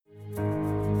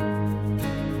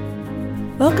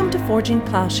Welcome to Forging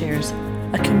Plowshares,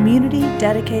 a community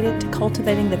dedicated to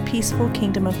cultivating the peaceful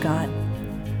kingdom of God.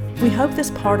 We hope this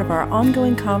part of our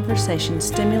ongoing conversation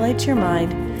stimulates your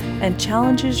mind and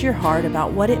challenges your heart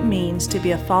about what it means to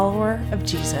be a follower of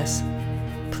Jesus.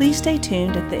 Please stay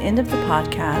tuned at the end of the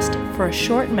podcast for a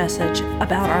short message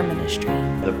about our ministry.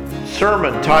 The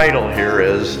sermon title here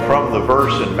is from the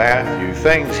verse in Matthew,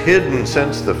 Things Hidden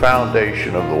Since the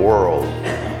Foundation of the World.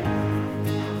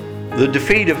 The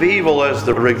defeat of evil as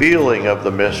the revealing of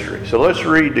the mystery. So let's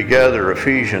read together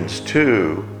Ephesians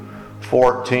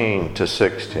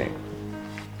 2:14-16.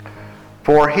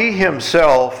 For he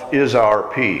himself is our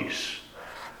peace,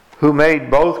 who made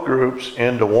both groups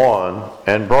into one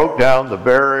and broke down the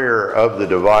barrier of the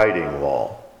dividing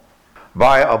wall,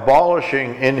 by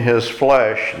abolishing in his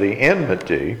flesh the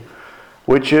enmity,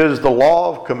 which is the law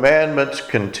of commandments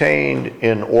contained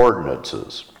in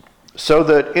ordinances, so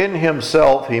that in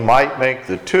himself he might make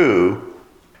the two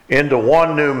into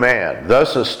one new man,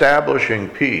 thus establishing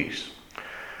peace,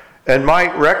 and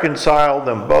might reconcile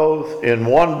them both in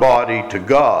one body to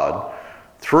God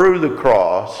through the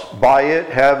cross, by it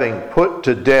having put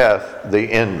to death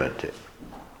the enmity.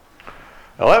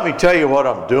 Now let me tell you what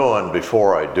I'm doing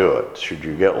before I do it, should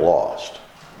you get lost.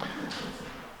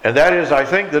 And that is, I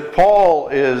think that Paul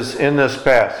is in this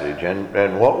passage,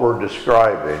 and what we're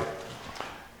describing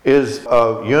is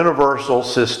a universal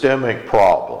systemic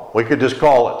problem. We could just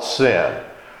call it sin.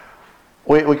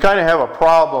 We kind of have a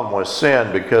problem with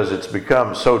sin because it's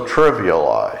become so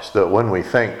trivialized that when we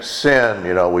think sin,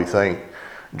 we think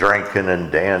drinking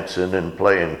and dancing and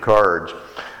playing cards.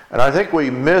 And I think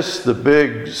we miss the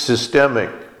big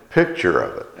systemic picture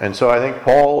of it. And so I think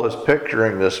Paul is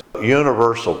picturing this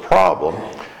universal problem.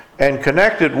 And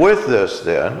connected with this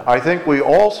then, I think we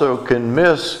also can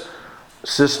miss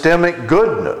systemic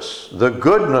goodness, the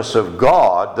goodness of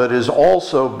God that is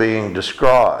also being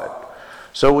described.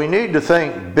 So we need to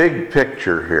think big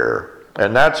picture here,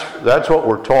 and that's what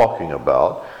we're talking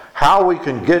about, how we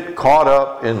can get caught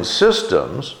up in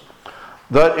systems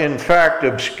that in fact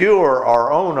obscure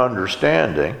our own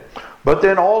understanding, but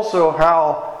then also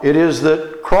how it is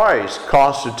that Christ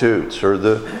constitutes, or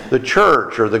the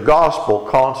church or the gospel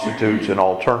constitutes an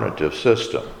alternative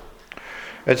system.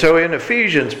 And so in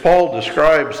Ephesians, Paul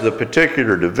describes the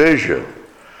particular division,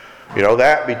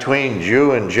 that between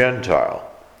Jew and Gentile.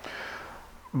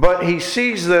 But he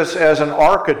sees this as an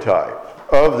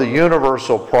archetype of the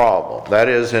universal problem. That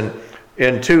is, in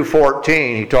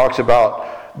 2:14, he talks about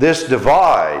this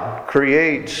divide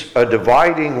creates a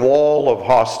dividing wall of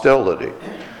hostility.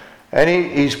 And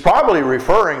he's probably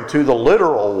referring to the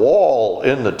literal wall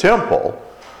in the temple,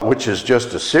 which is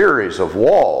just a series of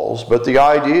walls, but the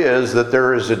idea is that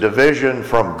there is a division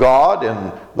from God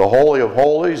in the Holy of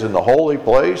Holies, in the holy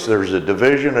place. There's a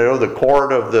division, the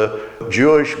court of the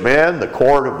Jewish men, the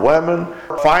court of women.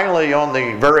 Finally, on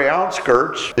the very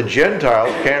outskirts, the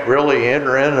Gentiles can't really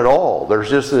enter in at all. There's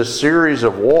just this series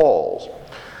of walls.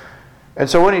 And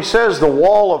so when he says the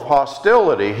wall of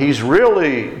hostility, he's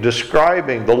really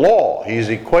describing the law. He's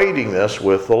equating this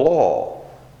with the law.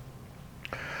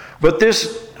 But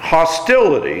this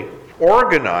hostility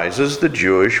organizes the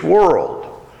Jewish world.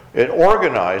 It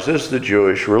organizes the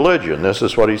Jewish religion. This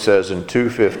is what he says in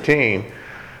 2:15,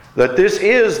 that this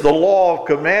is the law of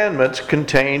commandments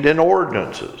contained in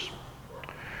ordinances.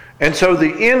 And so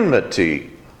the enmity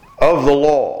of the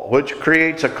law, which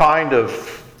creates a kind of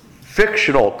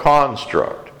fictional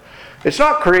construct, it's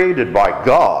not created by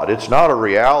God. It's not a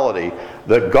reality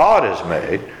that God has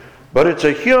made. But it's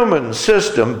a human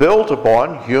system built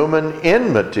upon human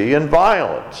enmity and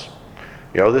violence.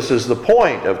 This is the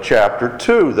point of chapter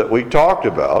 2 that we talked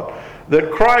about,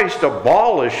 that Christ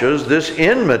abolishes this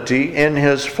enmity in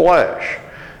his flesh.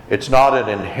 It's not an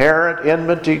inherent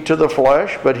enmity to the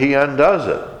flesh, but he undoes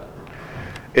it.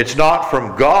 It's not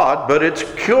from God, but it's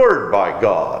cured by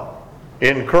God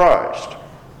in Christ.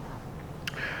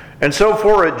 And so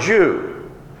for a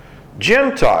Jew,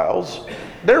 Gentiles,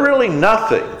 they're really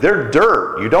nothing. They're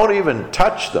dirt. You don't even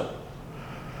touch them.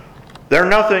 They're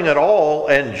nothing at all,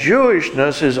 and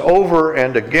Jewishness is over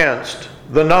and against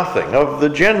the nothing of the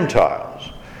Gentiles.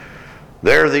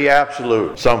 They're the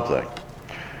absolute something.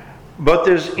 But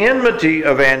this enmity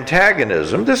of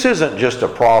antagonism, this isn't just a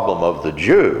problem of the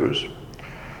Jews.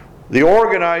 The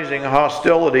organizing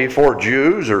hostility for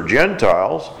Jews or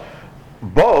Gentiles,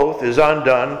 both is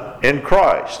undone in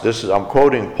Christ. I'm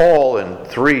quoting Paul in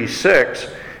 3:6.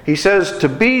 He says, to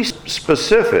be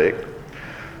specific,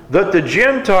 that the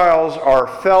Gentiles are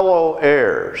fellow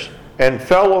heirs and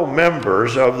fellow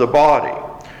members of the body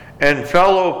and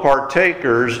fellow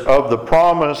partakers of the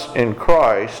promise in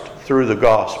Christ through the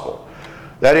gospel.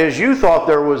 That is, you thought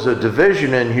there was a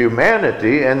division in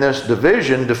humanity, and this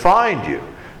division defined you.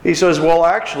 He says, well,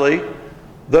 actually,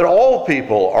 that all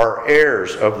people are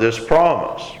heirs of this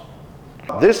promise.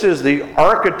 This is the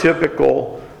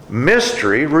archetypical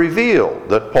mystery revealed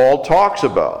that Paul talks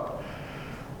about.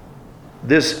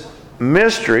 This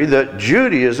mystery that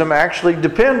Judaism actually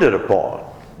depended upon.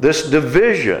 This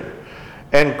division.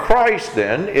 And Christ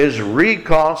then is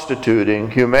reconstituting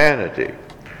humanity,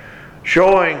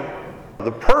 showing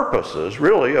the purposes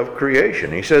really of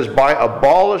creation. He says, by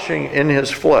abolishing in his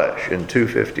flesh, in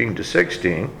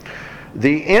 2:15-16,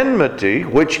 the enmity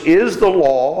which is the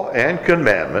law and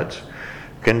commandments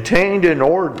contained in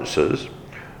ordinances,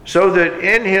 so that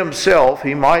in himself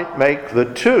he might make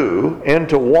the two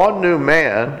into one new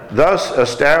man, thus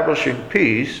establishing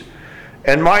peace,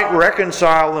 and might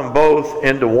reconcile them both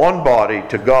into one body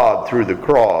to God through the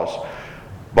cross,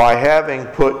 by having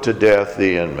put to death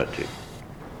the enmity.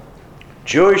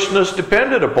 Jewishness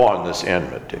depended upon this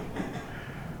enmity,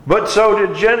 but so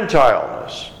did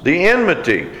Gentileness. The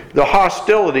enmity, the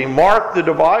hostility marked the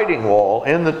dividing wall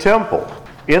in the temple,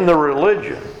 in the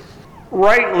religion.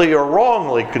 Rightly or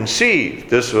wrongly conceived,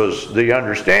 this was the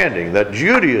understanding, that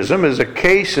Judaism is a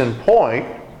case in point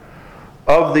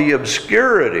of the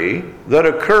obscurity that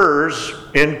occurs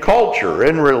in culture,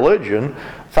 in religion,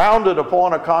 founded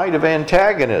upon a kind of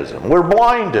antagonism. We're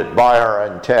blinded by our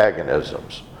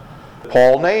antagonisms.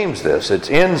 Paul names this. It's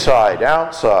inside,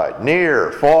 outside,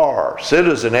 near, far,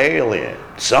 citizen, alien,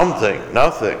 something,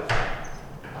 nothing.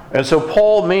 And so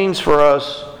Paul means for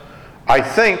us, I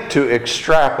think, to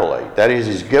extrapolate. That is,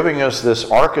 he's giving us this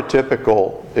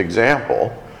archetypical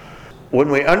example. When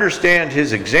we understand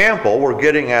his example, we're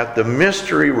getting at the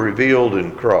mystery revealed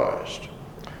in Christ.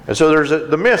 And so there's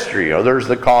the mystery, there's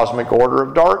the cosmic order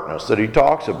of darkness that he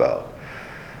talks about.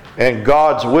 And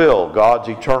God's will, God's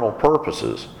eternal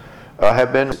purposes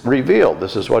have been revealed.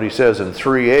 This is what he says in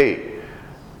 3:8.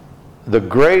 The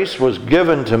grace was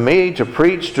given to me to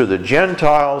preach to the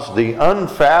Gentiles the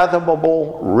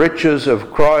unfathomable riches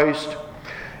of Christ,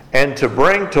 and to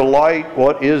bring to light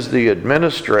what is the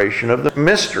administration of the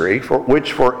mystery,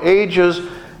 which for ages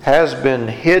has been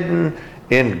hidden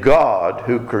in God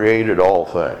who created all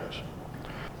things.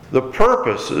 The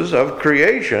purposes of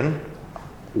creation,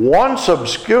 once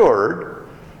obscured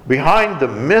behind the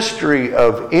mystery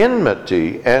of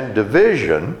enmity and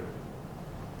division,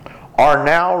 are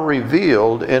now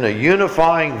revealed in a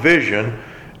unifying vision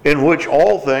in which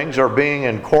all things are being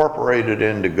incorporated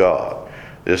into God.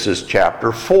 This is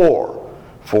chapter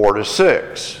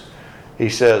 4:4-6. He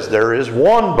says, there is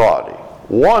one body,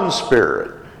 one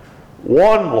Spirit,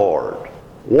 one Lord,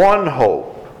 one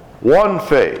hope, one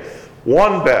faith,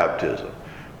 one baptism.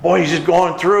 Boy, he's just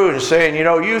going through and saying,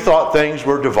 you thought things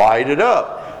were divided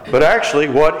up. But actually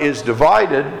what is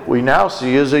divided, we now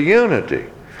see as a unity.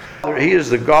 He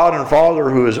is the God and Father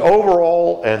who is over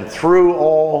all and through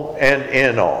all and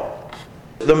in all.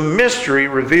 The mystery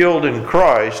revealed in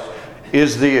Christ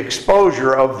is the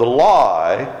exposure of the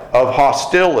lie of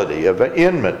hostility, of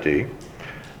enmity,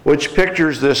 which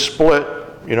pictures this split,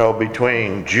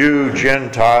 between Jew,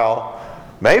 Gentile.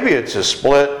 Maybe it's a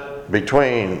split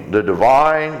between the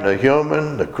divine, the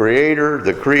human, the creator,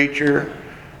 the creature,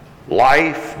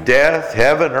 life, death,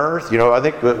 heaven, earth. I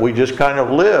think that we just kind of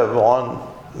live on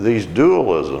these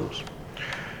dualisms.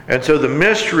 And so the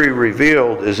mystery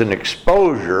revealed is an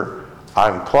exposure,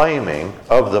 I'm claiming,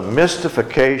 of the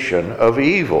mystification of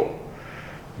evil,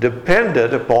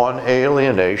 dependent upon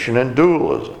alienation and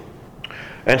dualism.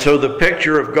 And so the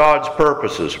picture of God's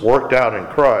purposes worked out in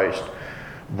Christ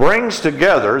brings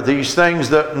together these things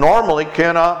that normally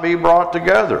cannot be brought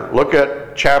together. Look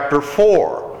at chapter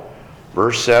 4,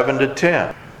 verse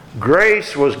 7-10.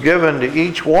 Grace was given to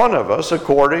each one of us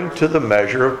according to the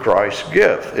measure of Christ's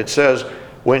gift. It says,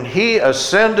 when he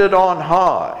ascended on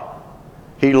high,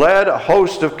 he led a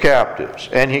host of captives,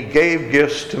 and he gave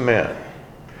gifts to men.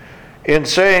 In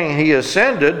saying he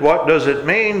ascended, what does it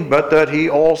mean but that he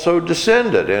also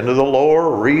descended into the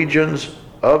lower regions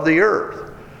of the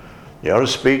earth? To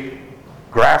speak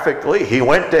graphically, he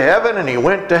went to heaven and he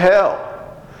went to hell.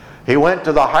 He went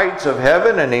to the heights of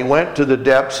heaven and he went to the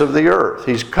depths of the earth.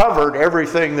 He's covered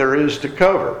everything there is to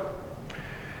cover.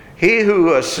 He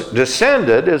who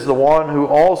descended is the one who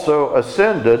also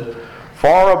ascended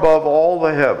far above all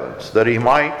the heavens, that he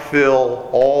might fill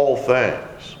all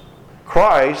things.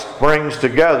 Christ brings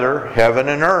together heaven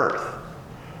and earth,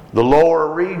 the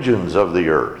lower regions of the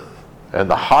earth, and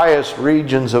the highest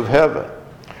regions of heaven.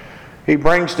 He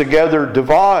brings together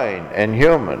divine and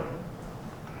human.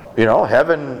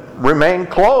 Heaven remained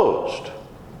closed.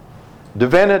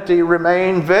 Divinity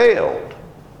remained veiled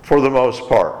for the most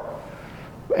part.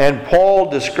 And Paul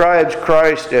describes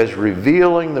Christ as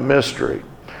revealing the mystery,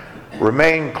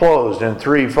 remain closed in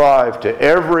 3:5 to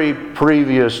every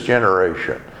previous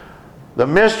generation. The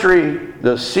mystery,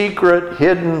 the secret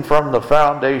hidden from the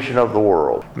foundation of the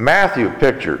world. Matthew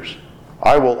pictures,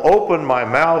 I will open my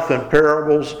mouth in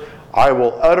parables, I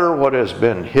will utter what has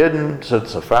been hidden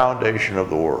since the foundation of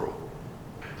the world.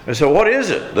 And so what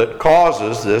is it that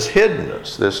causes this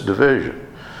hiddenness, this division?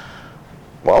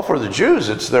 Well, for the Jews,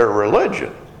 it's their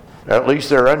religion, at least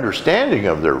their understanding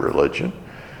of their religion,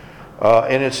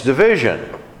 and its division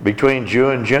between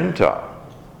Jew and Gentile.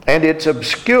 And it's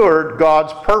obscured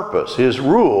God's purpose, His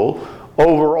rule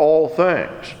over all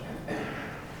things.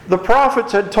 The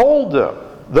prophets had told them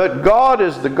that God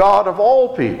is the God of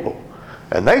all people,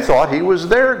 and they thought He was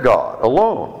their God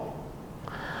alone.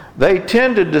 They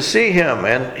tended to see Him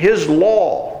and His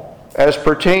law as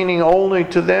pertaining only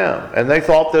to them, and they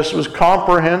thought this was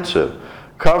comprehensive,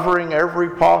 covering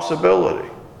every possibility.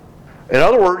 In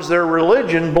other words, their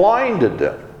religion blinded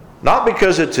them, not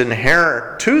because it's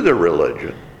inherent to the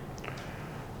religion.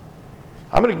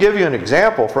 I'm going to give you an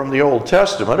example from the Old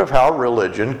Testament of how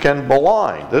religion can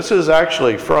blind. This is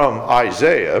actually from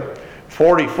Isaiah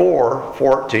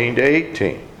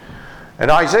 44:14-18.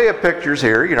 And Isaiah pictures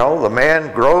here, the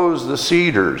man grows the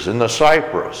cedars and the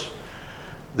cypress,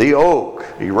 the oak.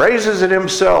 He raises it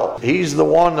himself. He's the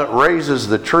one that raises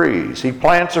the trees. He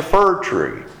plants a fir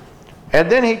tree.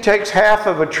 And then he takes half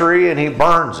of a tree and he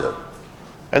burns it.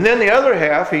 And then the other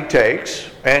half he takes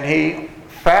and he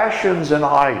fashions an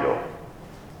idol.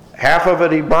 Half of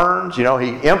it he burns. He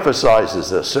emphasizes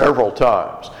this several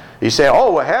times. He says,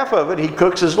 half of it he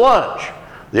cooks his lunch.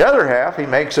 The other half he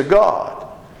makes a god.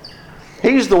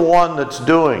 He's the one that's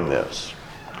doing this.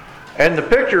 And the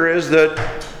picture is that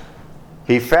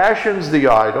he fashions the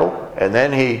idol, and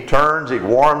then he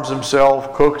warms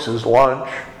himself, cooks his lunch,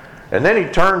 and then he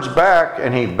turns back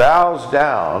and he bows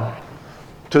down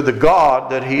to the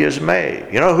God that he has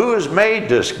made. Who has made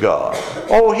this God?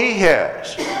 He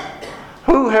has.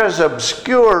 Who has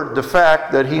obscured the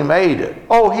fact that he made it?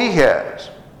 He has.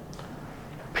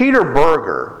 Peter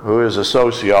Berger, who is a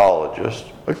sociologist,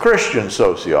 a Christian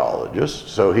sociologist,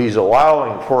 so he's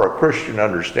allowing for a Christian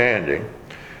understanding,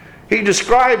 he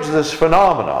describes this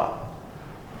phenomenon.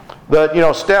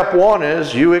 That, step one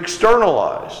is you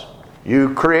externalize.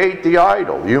 You create the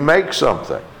idol. You make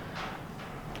something.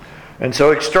 And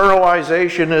so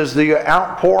externalization is the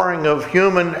outpouring of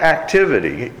human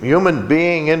activity, human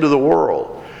being into the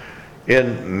world,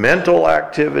 in mental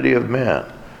activity of men.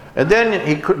 And then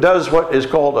he does what is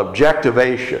called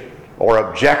objectivation, or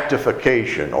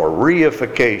objectification, or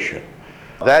reification.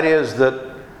 That is that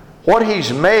what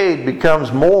he's made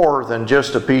becomes more than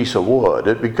just a piece of wood.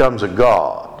 It becomes a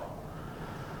god.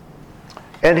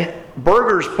 And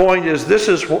Berger's point is this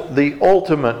is the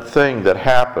ultimate thing that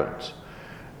happens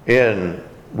in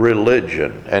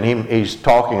religion. And he's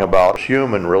talking about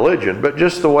human religion, but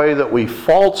just the way that we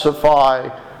falsify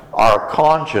our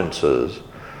consciences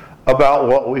about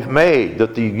what we've made,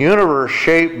 that the universe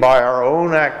shaped by our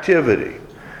own activity,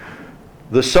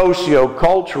 the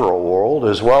socio-cultural world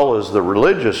as well as the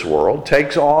religious world,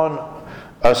 takes on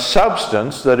a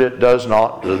substance that it does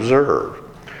not deserve.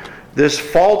 This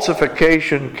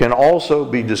falsification can also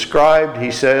be described,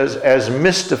 he says, as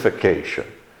mystification.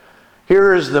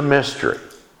 Here is the mystery.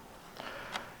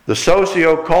 The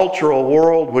socio-cultural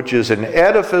world, which is an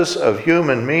edifice of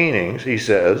human meanings, he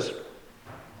says,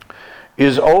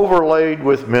 is overlaid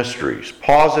with mysteries,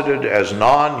 posited as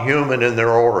non-human in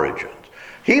their origins.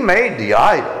 He made the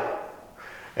idol,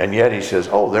 and yet he says,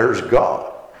 there's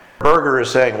God. Berger is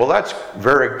saying, that's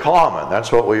very common.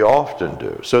 That's what we often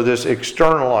do. So this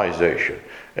externalization,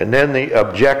 and then the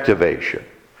objectivation.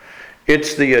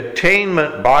 It's the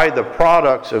attainment by the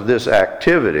products of this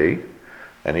activity,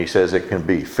 and he says it can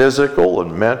be physical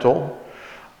and mental,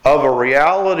 of a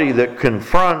reality that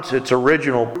confronts its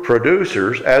original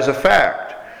producers as a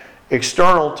fact,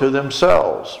 external to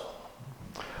themselves.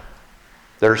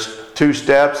 There's 2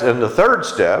 steps, and the third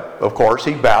step, of course,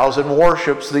 he bows and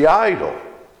worships the idol.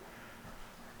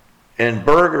 And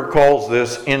Berger calls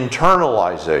this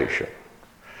internalization.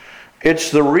 It's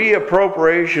the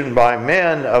reappropriation by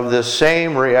men of this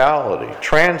same reality,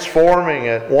 transforming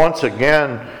it once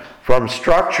again from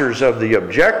structures of the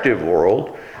objective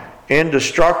world into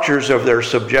structures of their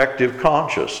subjective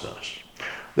consciousness.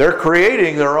 They're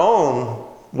creating their own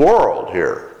world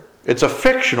here. It's a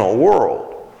fictional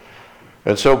world.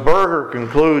 And so Berger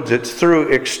concludes it's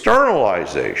through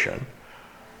externalization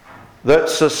that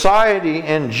society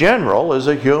in general is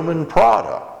a human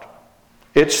product.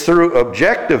 It's through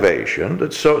objectivation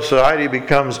that society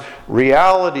becomes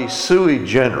reality sui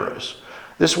generis.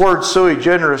 This word sui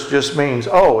generis just means,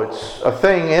 it's a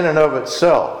thing in and of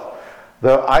itself.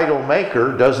 The idol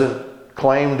maker doesn't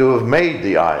claim to have made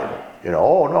the idol.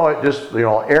 It just,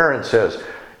 Aaron says,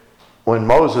 when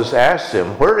Moses asked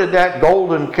him, where did that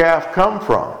golden calf come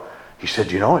from? He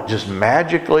said, it just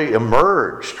magically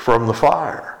emerged from the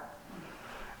fire.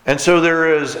 And so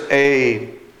there is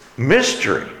a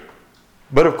mystery.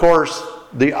 But of course,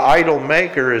 the idol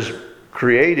maker is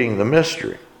creating the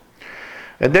mystery.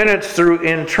 And then it's through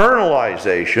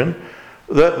internalization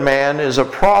that man is a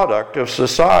product of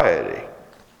society.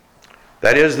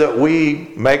 That is, that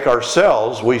we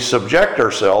subject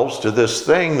ourselves to this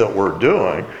thing that we're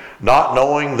doing, not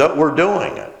knowing that we're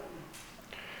doing it.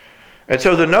 And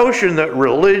so the notion that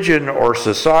religion or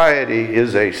society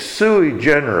is a sui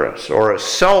generis or a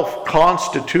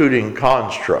self-constituting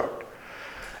construct,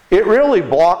 it really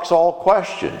blocks all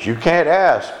questions. You can't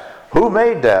ask, who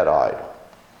made that idol?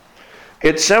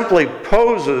 It simply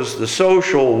poses the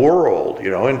social world,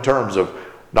 in terms of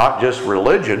not just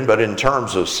religion, but in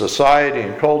terms of society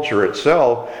and culture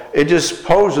itself. It just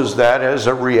poses that as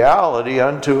a reality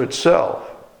unto itself.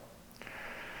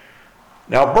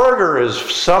 Now, Berger is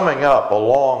summing up a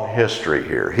long history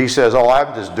here. He says,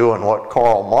 I'm just doing what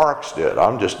Karl Marx did.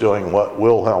 I'm just doing what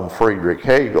Wilhelm Friedrich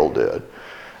Hegel did.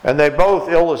 And they both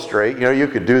illustrate, you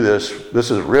could do this. This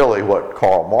is really what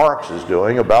Karl Marx is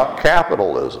doing about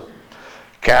capitalism.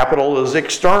 Capital is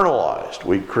externalized.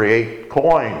 We create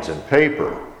coins and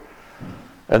paper.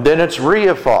 And then it's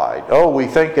reified. We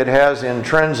think it has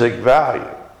intrinsic value.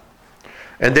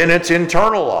 And then it's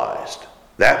internalized.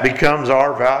 That becomes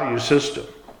our value system.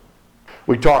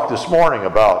 We talked this morning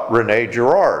about Rene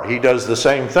Girard. He does the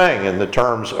same thing in the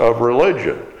terms of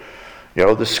religion. The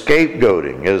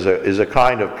scapegoating is a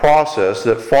kind of process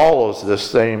that follows this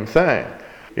same thing.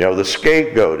 The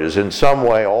scapegoat is in some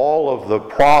way all of the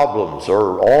problems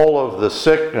or all of the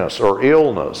sickness or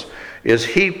illness is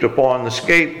heaped upon the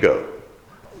scapegoat.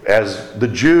 As the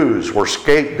Jews were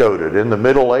scapegoated in the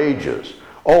Middle Ages.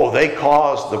 They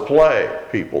caused the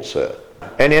plague, people said.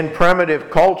 And in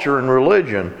primitive culture and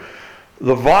religion,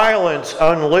 the violence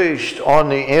unleashed on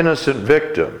the innocent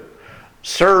victim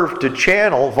served to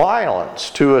channel violence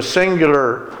to a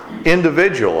singular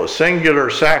individual, a singular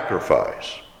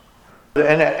sacrifice.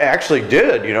 And it actually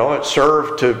did, it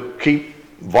served to keep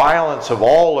violence of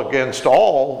all against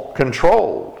all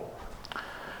controlled.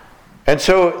 And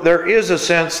so there is a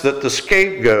sense that the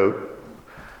scapegoat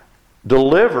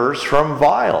delivers from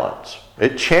violence.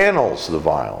 It channels the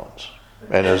violence.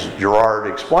 And as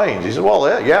Girard explains, he said,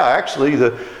 actually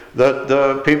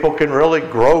the people can really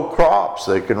grow crops.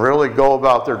 They can really go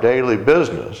about their daily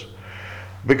business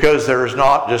because there's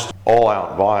not just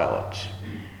all-out violence.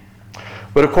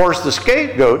 But of course, the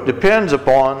scapegoat depends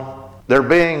upon there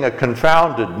being a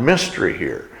confounded mystery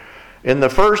here. In the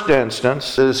first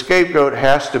instance, the scapegoat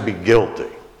has to be guilty.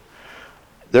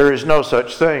 There is no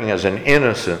such thing as an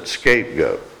innocent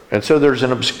scapegoat. And so there's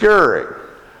an obscuring.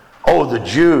 The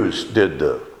Jews did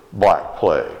the Black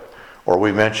Plague. Or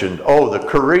we mentioned, the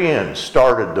Koreans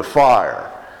started the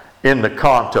fire in the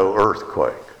Kanto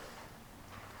earthquake.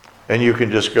 And you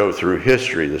can just go through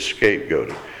history, the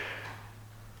scapegoating.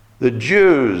 The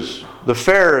Jews, the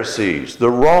Pharisees, the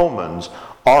Romans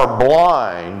are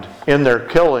blind in their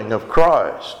killing of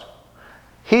Christ.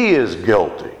 He is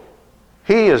guilty.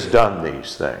 He has done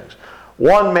these things.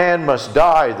 One man must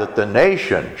die that the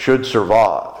nation should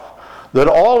survive. That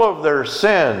all of their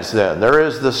sins, then, there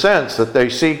is the sense that they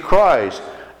see Christ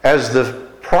as the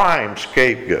prime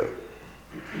scapegoat.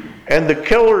 And the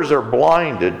killers are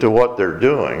blinded to what they're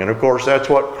doing. And of course, that's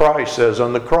what Christ says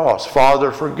on the cross. Father,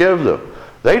 forgive them.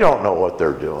 They don't know what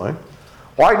they're doing.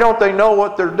 Why don't they know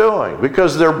what they're doing?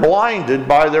 Because they're blinded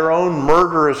by their own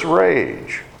murderous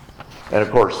rage. And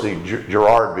of course,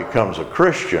 Girard becomes a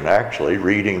Christian, actually,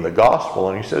 reading the gospel,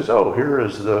 and he says, here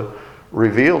is the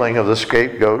revealing of the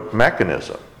scapegoat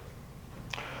mechanism.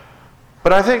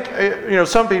 But I think,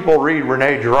 some people read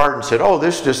Rene Girard and said,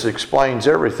 this just explains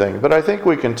everything. But I think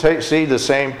we can see the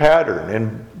same pattern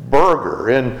in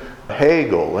Berger, in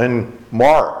Hegel, in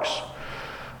Marx,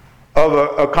 of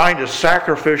a kind of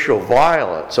sacrificial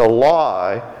violence, a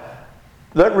lie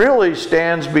that really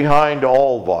stands behind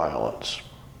all violence.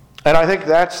 And I think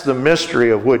that's the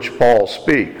mystery of which Paul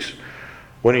speaks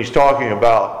when he's talking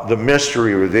about the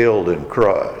mystery revealed in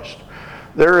Christ.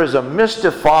 There is a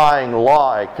mystifying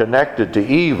lie connected to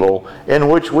evil in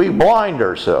which we blind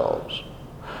ourselves.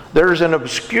 There's an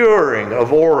obscuring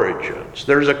of origins.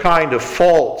 There's a kind of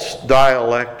false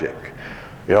dialectic.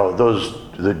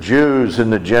 The Jews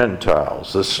and the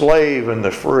Gentiles, the slave and the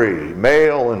free,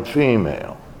 male and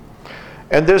female.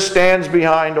 And this stands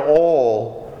behind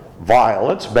all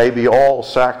violence, maybe all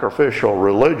sacrificial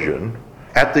religion,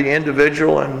 at the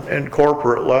individual and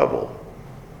corporate level.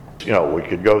 We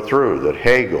could go through that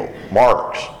Hegel,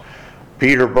 Marx,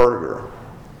 Peter Berger.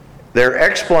 Their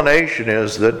explanation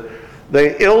is that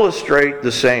they illustrate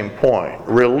the same point.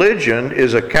 Religion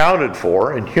is accounted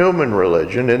for in human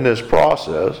religion in this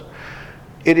process.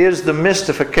 It is the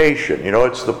mystification.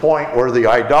 It's the point where the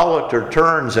idolater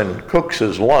turns and cooks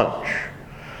his lunch.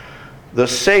 The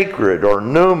sacred or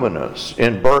numinous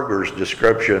in Berger's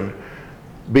description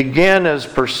begin as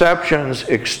perceptions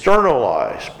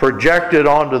externalized, projected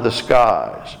onto the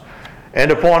skies and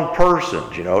upon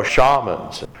persons,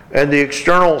 shamans. And the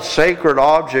external sacred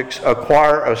objects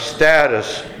acquire a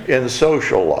status in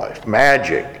social life,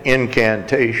 magic,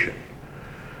 incantation.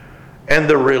 And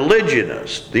the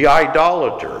religionist, the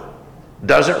idolater,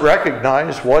 doesn't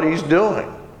recognize what he's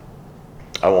doing.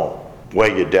 I won't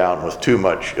weigh you down with too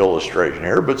much illustration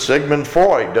here, but Sigmund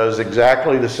Freud does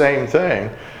exactly the same thing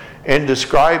in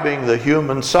describing the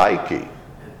human psyche.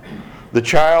 The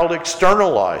child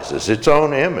externalizes its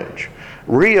own image,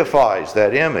 reifies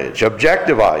that image,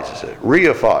 objectivizes it,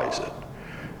 reifies it,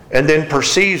 and then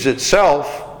perceives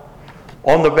itself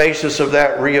on the basis of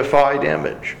that reified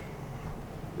image.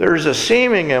 There's a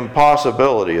seeming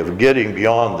impossibility of getting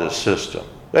beyond this system.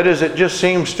 That is, it just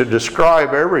seems to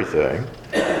describe everything.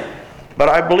 But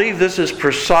I believe this is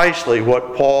precisely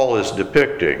what Paul is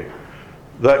depicting,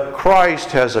 that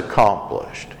Christ has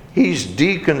accomplished. He's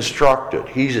deconstructed,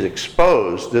 he's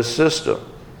exposed this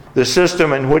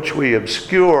system in which we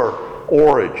obscure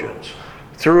origins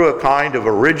through a kind of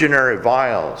originary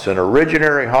violence and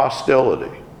originary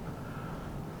hostility.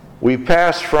 We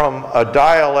pass from a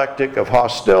dialectic of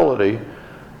hostility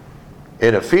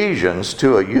in Ephesians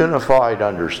to a unified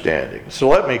understanding. So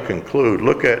let me conclude.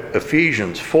 Look at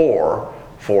Ephesians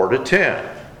 4:4-10.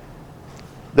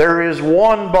 There is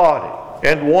one body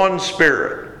and one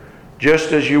Spirit,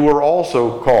 just as you were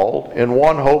also called in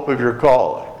one hope of your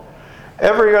calling.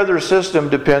 Every other system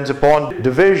depends upon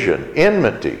division,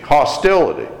 enmity,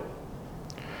 hostility.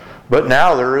 But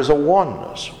now there is a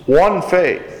oneness, one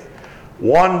faith,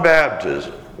 one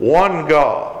baptism, one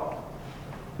God.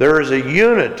 There is a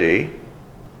unity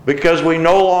because we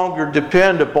no longer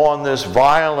depend upon this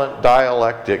violent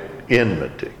dialectic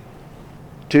enmity.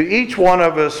 To each one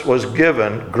of us was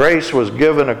given, grace was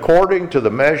given according to the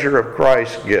measure of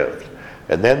Christ's gift.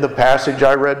 And then the passage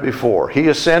I read before, he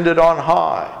ascended on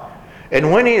high.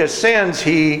 And when he ascends,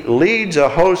 he leads a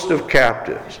host of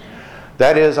captives.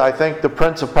 That is, I think, the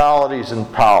principalities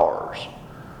and powers.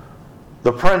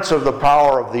 The prince of the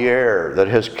power of the air that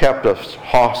has kept us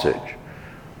hostage.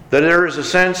 That there is a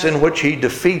sense in which he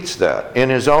defeats that in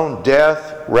his own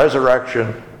death,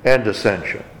 resurrection, and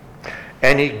ascension.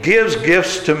 And he gives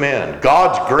gifts to men.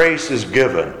 God's grace is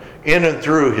given in and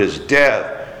through his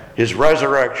death, his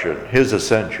resurrection, his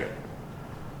ascension.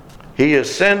 He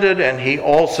ascended and he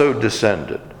also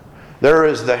descended. There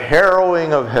is the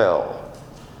harrowing of hell.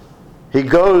 He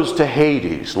goes to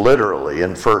Hades, literally,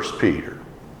 in 1 Peter.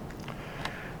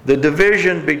 The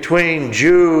division between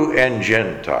Jew and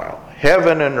Gentile,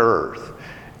 heaven and earth,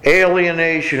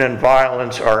 alienation and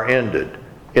violence are ended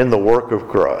in the work of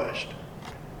Christ.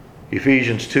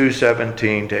 Ephesians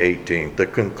 2:17-18, the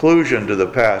conclusion to the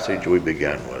passage we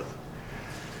began with.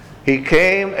 He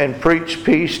came and preached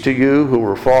peace to you who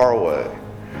were far away,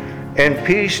 and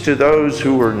peace to those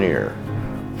who were near.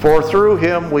 For through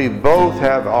him we both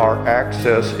have our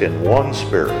access in one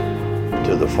Spirit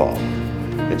to the Father.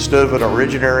 Instead of an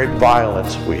originary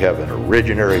violence, we have an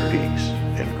originary peace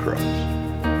in Christ.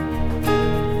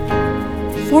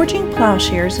 Forging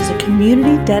Plowshares is a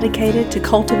community dedicated to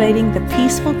cultivating the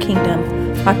peaceful kingdom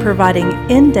by providing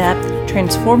in-depth,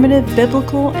 transformative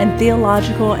biblical and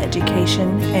theological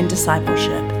education and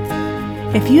discipleship.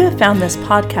 If you have found this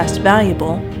podcast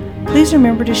valuable, please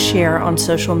remember to share on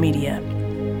social media.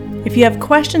 If you have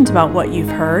questions about what you've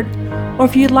heard, or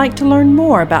if you'd like to learn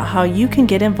more about how you can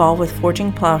get involved with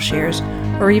Forging Plowshares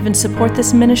or even support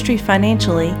this ministry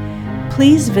financially,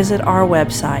 please visit our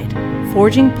website,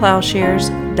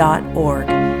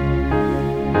 forgingplowshares.org.